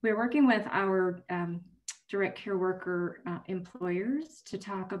we're working with our direct care worker employers to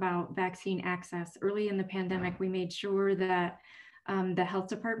talk about vaccine access. Early in the pandemic, we made sure that the health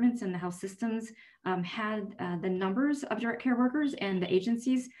departments and the health systems had the numbers of direct care workers and the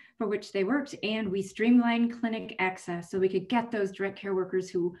agencies for which they worked, and we streamlined clinic access so we could get those direct care workers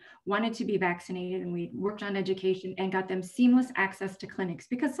who wanted to be vaccinated, and we worked on education and got them seamless access to clinics,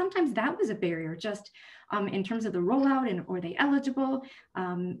 because sometimes that was a barrier just in terms of the rollout and are they eligible.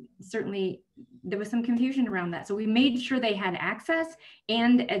 Certainly there was some confusion around that. So we made sure they had access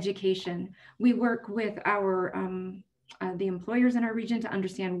and education. We work with our the employers in our region to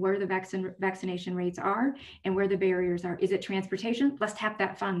understand where the vaccination rates are and where the barriers are. Is it transportation? Let's tap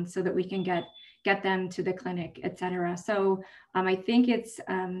that fund so that we can get them to the clinic, et cetera. So I think it's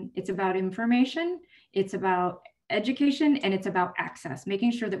about information, it's about education, and it's about access, making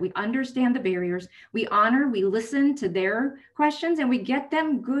sure that we understand the barriers, we honor, we listen to their questions, and we get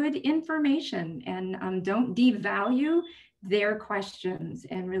them good information, and don't devalue their questions,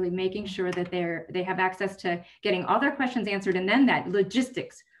 and really making sure that they have access to getting all their questions answered, and then that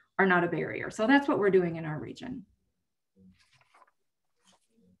logistics are not a barrier. So that's what we're doing in our region.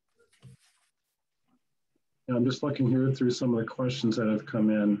 I'm just looking here through some of the questions that have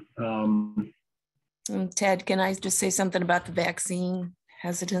come in. Ted, can I just say something about the vaccine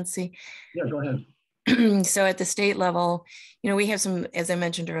hesitancy? Yeah, go ahead. So at the state level, we have some, as I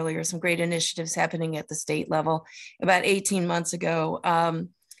mentioned earlier, some great initiatives happening at the state level. About 18 months ago,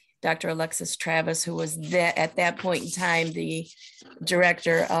 Dr. Alexis Travis, who was at that point in time the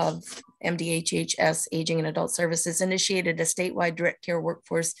director of MDHHS, Aging and Adult Services, initiated a statewide direct care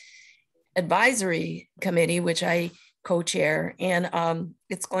workforce advisory committee, which I co-chair, and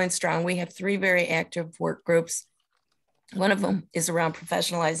it's going strong. We have 3 very active work groups. One of them is around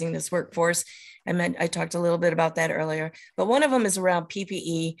professionalizing this workforce. I talked a little bit about that earlier, but one of them is around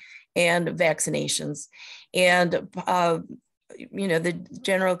PPE and vaccinations. And, the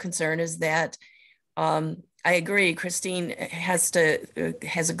general concern is that I agree, Christine has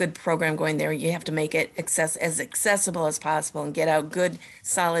a good program going there. You have to make it as accessible as possible and get out good,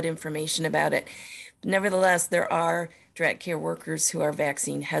 solid information about it. Nevertheless, there are direct care workers who are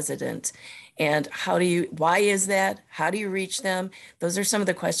vaccine hesitant. And why is that? How do you reach them? Those are some of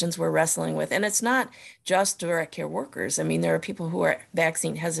the questions we're wrestling with. And it's not just direct care workers. I mean, there are people who are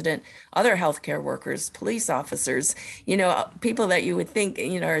vaccine hesitant, other healthcare workers, police officers, people that you would think,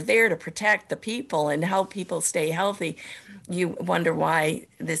 are there to protect the people and help people stay healthy. You wonder why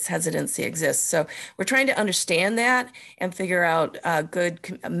this hesitancy exists. So we're trying to understand that and figure out good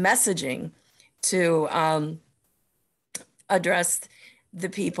messaging to address the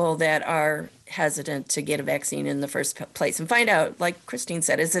people that are hesitant to get a vaccine in the first place, and find out, like Christine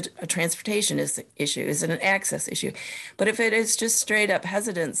said, is it a transportation issue? Is it an access issue? But if it is just straight up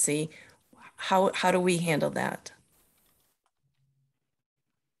hesitancy, how do we handle that?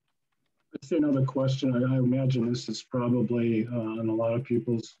 I see another question. I imagine this is probably on a lot of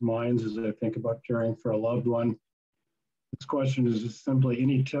people's minds as they think about caring for a loved one. This question is just simply,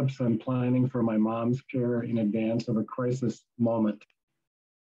 any tips on planning for my mom's care in advance of a crisis moment?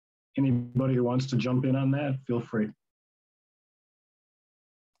 Anybody who wants to jump in on that, feel free.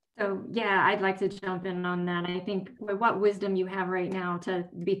 So yeah, I'd like to jump in on that. I think what wisdom you have right now to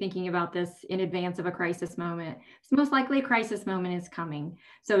be thinking about this in advance of a crisis moment. So most likely a crisis moment is coming.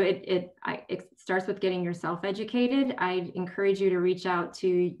 So it starts with getting yourself educated. I encourage you to reach out to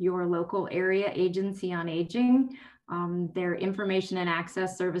your local area agency on aging. Their information and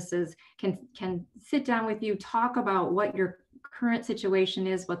access services can sit down with you, talk about what your current situation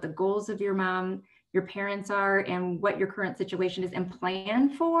is, what the goals of your parents are, and what your current situation is, and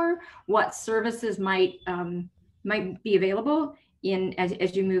plan for what services might be available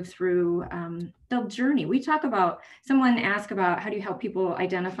as you move through the journey. We talk about, someone asked about how do you help people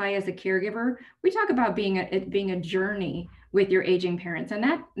identify as a caregiver? We talk about it being a journey with your aging parents, and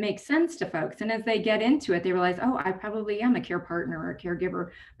that makes sense to folks. And as they get into it, they realize, oh, I probably am a care partner or a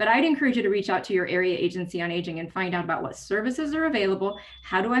caregiver. But I'd encourage you to reach out to your area agency on aging and find out about what services are available.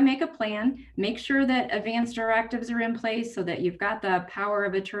 How do I make a plan? Make sure that advance directives are in place so that you've got the power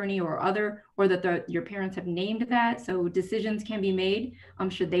of attorney or that your parents have named that, so decisions can be made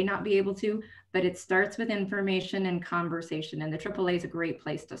should they not be able to. But it starts with information and conversation, and the AAA is a great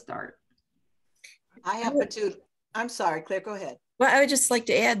place to start. I'm sorry, Claire, go ahead. Well, I would just like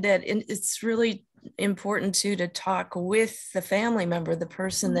to add that it's really important to talk with the family member, the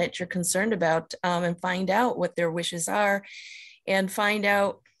person that you're concerned about, and find out what their wishes are, and find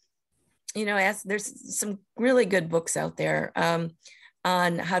out, there's some really good books out there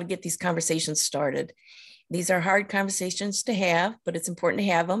on how to get these conversations started. These are hard conversations to have, but it's important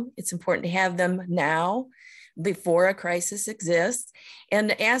to have them. It's important to have them now before a crisis exists,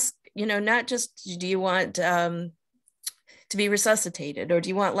 and ask, not just, do you want to be resuscitated, or do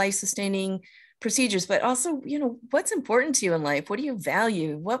you want life-sustaining procedures, but also, what's important to you in life? What do you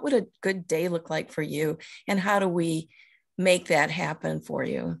value? What would a good day look like for you? And how do we make that happen for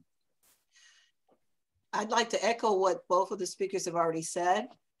you? I'd like to echo what both of the speakers have already said.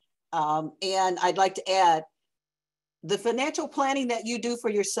 And I'd like to add, the financial planning that you do for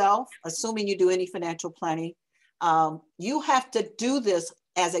yourself, assuming you do any financial planning, you have to do this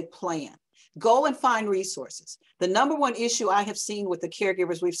as a plan. Go and find resources. The number one issue I have seen with the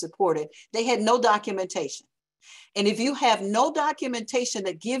caregivers we've supported, they had no documentation. And if you have no documentation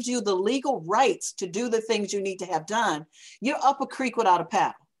that gives you the legal rights to do the things you need to have done, you're up a creek without a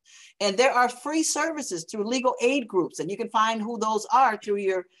paddle. And there are free services through legal aid groups, and you can find who those are through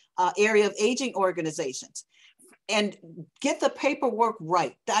your area of aging organizations. And get the paperwork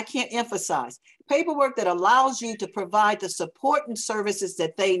right. I can't emphasize paperwork that allows you to provide the support and services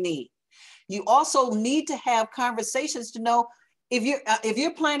that they need. You also need to have conversations to know if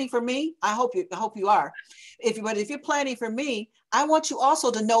you're planning for me. I hope you are. If you're planning for me, I want you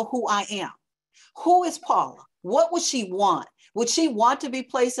also to know who I am. Who is Paula? What would she want? Would she want to be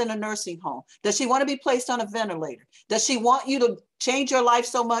placed in a nursing home? Does she want to be placed on a ventilator? Does she want you to change your life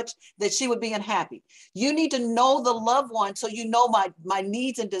so much that she would be unhappy? You need to know the loved one so you know my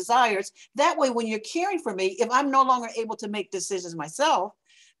needs and desires. That way, when you're caring for me, if I'm no longer able to make decisions myself,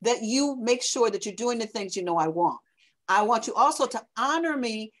 that you make sure that you're doing the things you know I want. I want you also to honor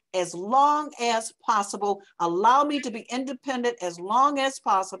me as long as possible. Allow me to be independent as long as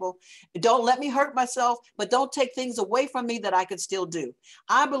possible. Don't let me hurt myself, but don't take things away from me that I can still do.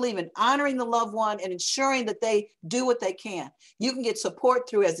 I believe in honoring the loved one and ensuring that they do what they can. You can get support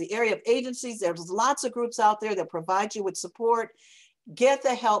through, as the area of agencies, there's lots of groups out there that provide you with support. Get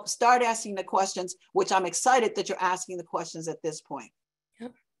the help, start asking the questions, which I'm excited that you're asking the questions at this point.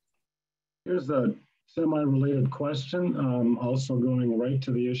 Yep. Here's a semi-related question, also going right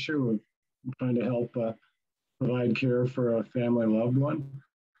to the issue of trying to help provide care for a family loved one.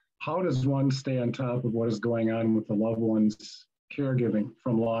 How does one stay on top of what is going on with the loved one's caregiving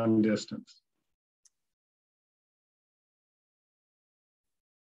from long distance?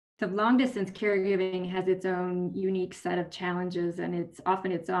 So long distance caregiving has its own unique set of challenges, and it's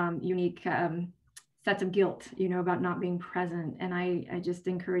often its unique sets of guilt, about not being present. And I just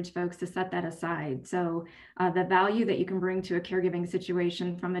encourage folks to set that aside. So the value that you can bring to a caregiving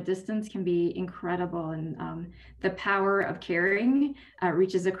situation from a distance can be incredible. And the power of caring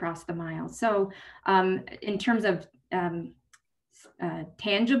reaches across the mile. So in terms of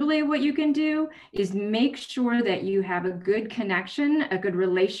tangibly, what you can do is make sure that you have a good connection, a good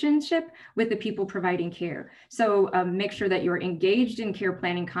relationship with the people providing care. So make sure that you're engaged in care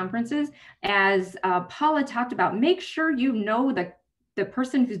planning conferences. As Paula talked about, make sure you know the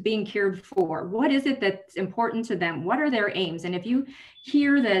person who's being cared for. What is it that's important to them? What are their aims? And if you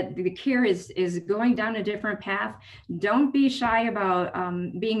hear that the care is going down a different path, don't be shy about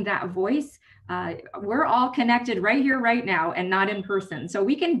being that voice. We're all connected right here, right now, and not in person. So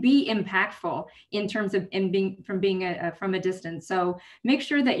we can be impactful in terms of being from a distance. So make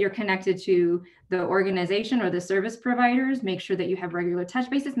sure that you're connected to the organization or the service providers. Make sure that you have regular touch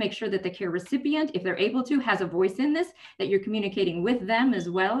bases. Make sure that the care recipient, if they're able to, has a voice in this, that you're communicating with them as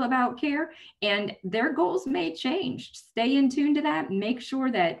well about care. And their goals may change. Stay in tune to that. Make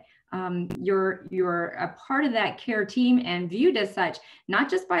sure that you're a part of that care team and viewed as such, not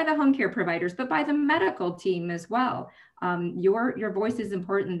just by the home care providers, but by the medical team as well. Your voice is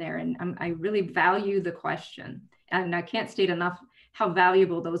important there, and I really value the question. And I can't state enough how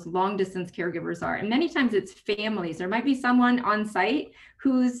valuable those long distance caregivers are. And many times it's families. There might be someone on site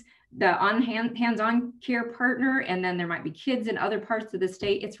who's hands-on care partner, and then there might be kids in other parts of the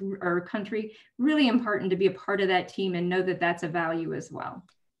state or country. Really important to be a part of that team and know that that's a value as well.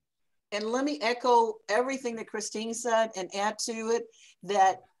 And let me echo everything that Christine said and add to it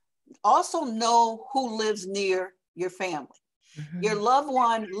that also know who lives near your family. Mm-hmm. Your loved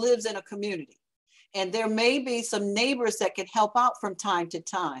one lives in a community, and there may be some neighbors that can help out from time to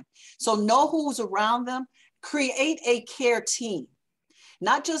time. So know who's around them. Create a care team,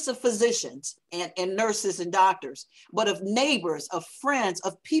 not just of physicians and nurses and doctors, but of neighbors, of friends,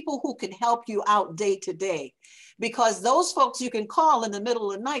 of people who can help you out day to day. Because those folks you can call in the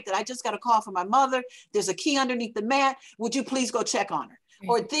middle of the night that I just got a call from my mother, there's a key underneath the mat, would you please go check on her?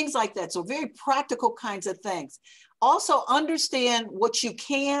 Or things like that. So very practical kinds of things. Also understand what you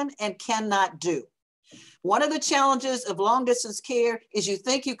can and cannot do. One of the challenges of long distance care is you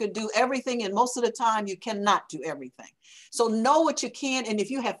think you can do everything, and most of the time you cannot do everything. So know what you can. And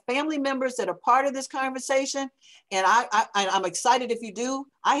if you have family members that are part of this conversation, and I'm excited if you do,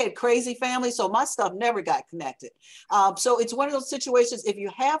 I had crazy family, so my stuff never got connected. So it's one of those situations, if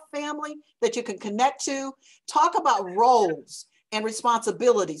you have family that you can connect to, talk about roles and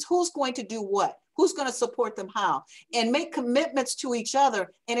responsibilities. Who's going to do what? Who's going to support them how? And make commitments to each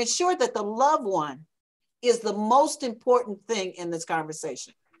other and ensure that the loved one is the most important thing in this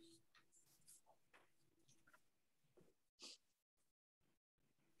conversation.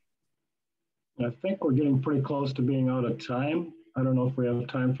 I think we're getting pretty close to being out of time. I don't know if we have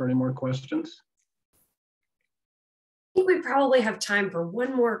time for any more questions. I think we probably have time for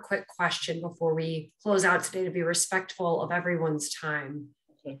one more quick question before we close out today to be respectful of everyone's time.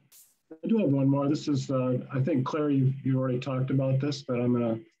 Okay. I do have one more. This is, I think, Claire, you already talked about this, but I'm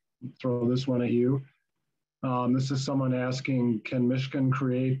going to throw this one at you. This is someone asking, can Michigan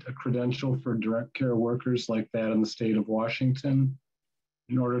create a credential for direct care workers like that in the state of Washington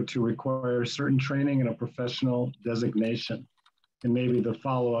in order to require certain training and a professional designation? And maybe the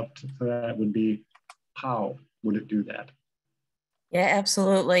follow-up to that would be, how would it do that? Yeah,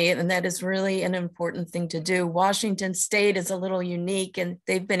 absolutely. And that is really an important thing to do. Washington State is a little unique, and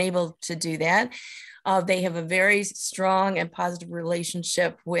they've been able to do that. They have a very strong and positive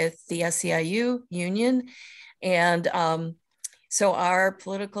relationship with the SEIU union. And so our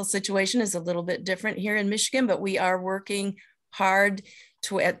political situation is a little bit different here in Michigan, but we are working hard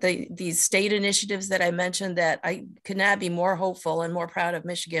at these state initiatives that I mentioned, that I could not be more hopeful and more proud of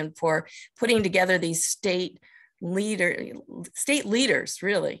Michigan for putting together these state leaders,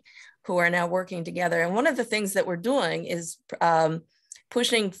 really, who are now working together. And one of the things that we're doing is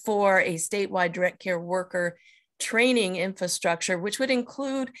pushing for a statewide direct care worker training infrastructure, which would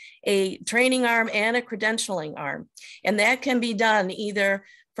include a training arm and a credentialing arm. And that can be done either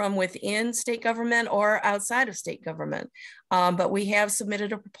from within state government or outside of state government. But we have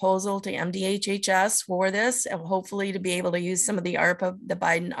submitted a proposal to MDHHS for this, and hopefully to be able to use some of the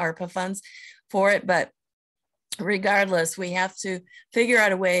Biden ARPA funds for it. But regardless, we have to figure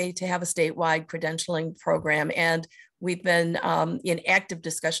out a way to have a statewide credentialing program. And we've been in active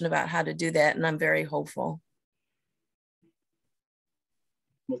discussion about how to do that, and I'm very hopeful.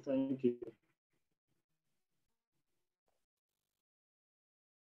 Well, thank you.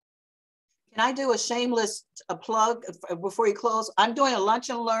 Can I do a shameless plug before you close? I'm doing a lunch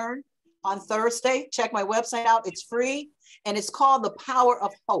and learn on Thursday. Check my website out. It's free, and it's called The Power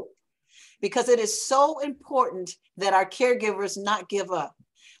of Hope, because it is so important that our caregivers not give up.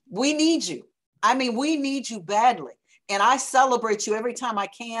 We need you. I mean, we need you badly. And I celebrate you every time I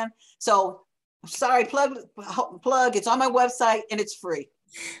can. So sorry, plug, it's on my website and it's free.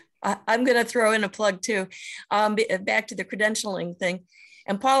 I'm going to throw in a plug too, back to the credentialing thing.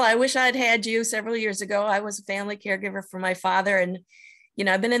 And Paula, I wish I'd had you several years ago. I was a family caregiver for my father, and you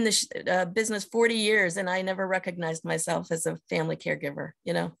know, I've been in this business 40 years, and I never recognized myself as a family caregiver.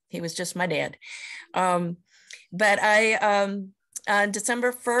 You know, he was just my dad. But on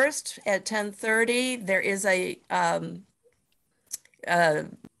December 1st at 10:30, there is a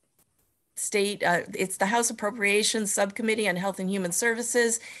state, it's the House Appropriations Subcommittee on Health and Human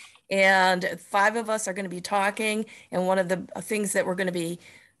Services. And 5 of us are going to be talking. And one of the things that we're going to be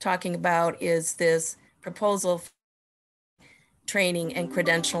talking about is this proposal for training and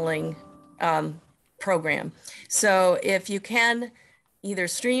credentialing program. So if you can either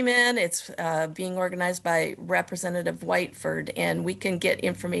stream in. It's being organized by Representative Whiteford, and we can get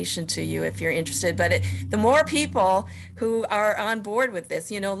information to you if you're interested. But the more people who are on board with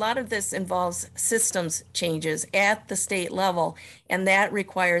this, a lot of this involves systems changes at the state level, and that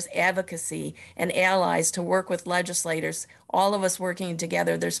requires advocacy and allies to work with legislators, all of us working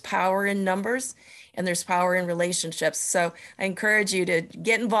together. There's power in numbers, and there's power in relationships. So I encourage you to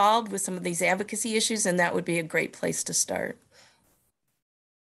get involved with some of these advocacy issues, and that would be a great place to start.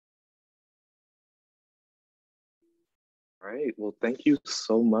 All right. Well, thank you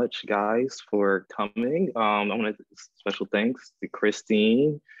so much, guys, for coming. I want to special thanks to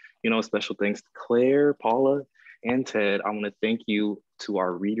Christine, special thanks to Claire, Paula, and Ted. I want to thank you to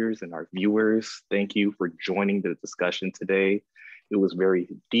our readers and our viewers. Thank you for joining the discussion today. It was very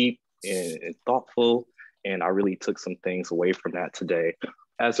deep and thoughtful, and I really took some things away from that today.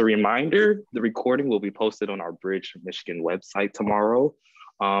 As a reminder, the recording will be posted on our Bridge Michigan website tomorrow.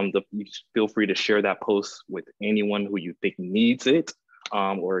 Feel free to share that post with anyone who you think needs it,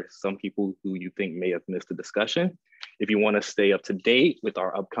 or some people who you think may have missed the discussion. If you want to stay up to date with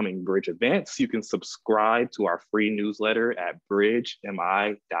our upcoming Bridge events, you can subscribe to our free newsletter at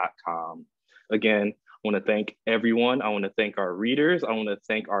bridgemi.com. Again, I want to thank everyone. I want to thank our readers. I want to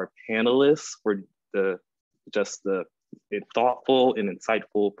thank our panelists for the thoughtful and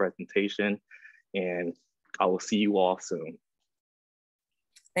insightful presentation. And I will see you all soon.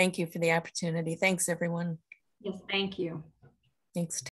 Thank you for the opportunity. Thanks, everyone. Yes, thank you. Thanks.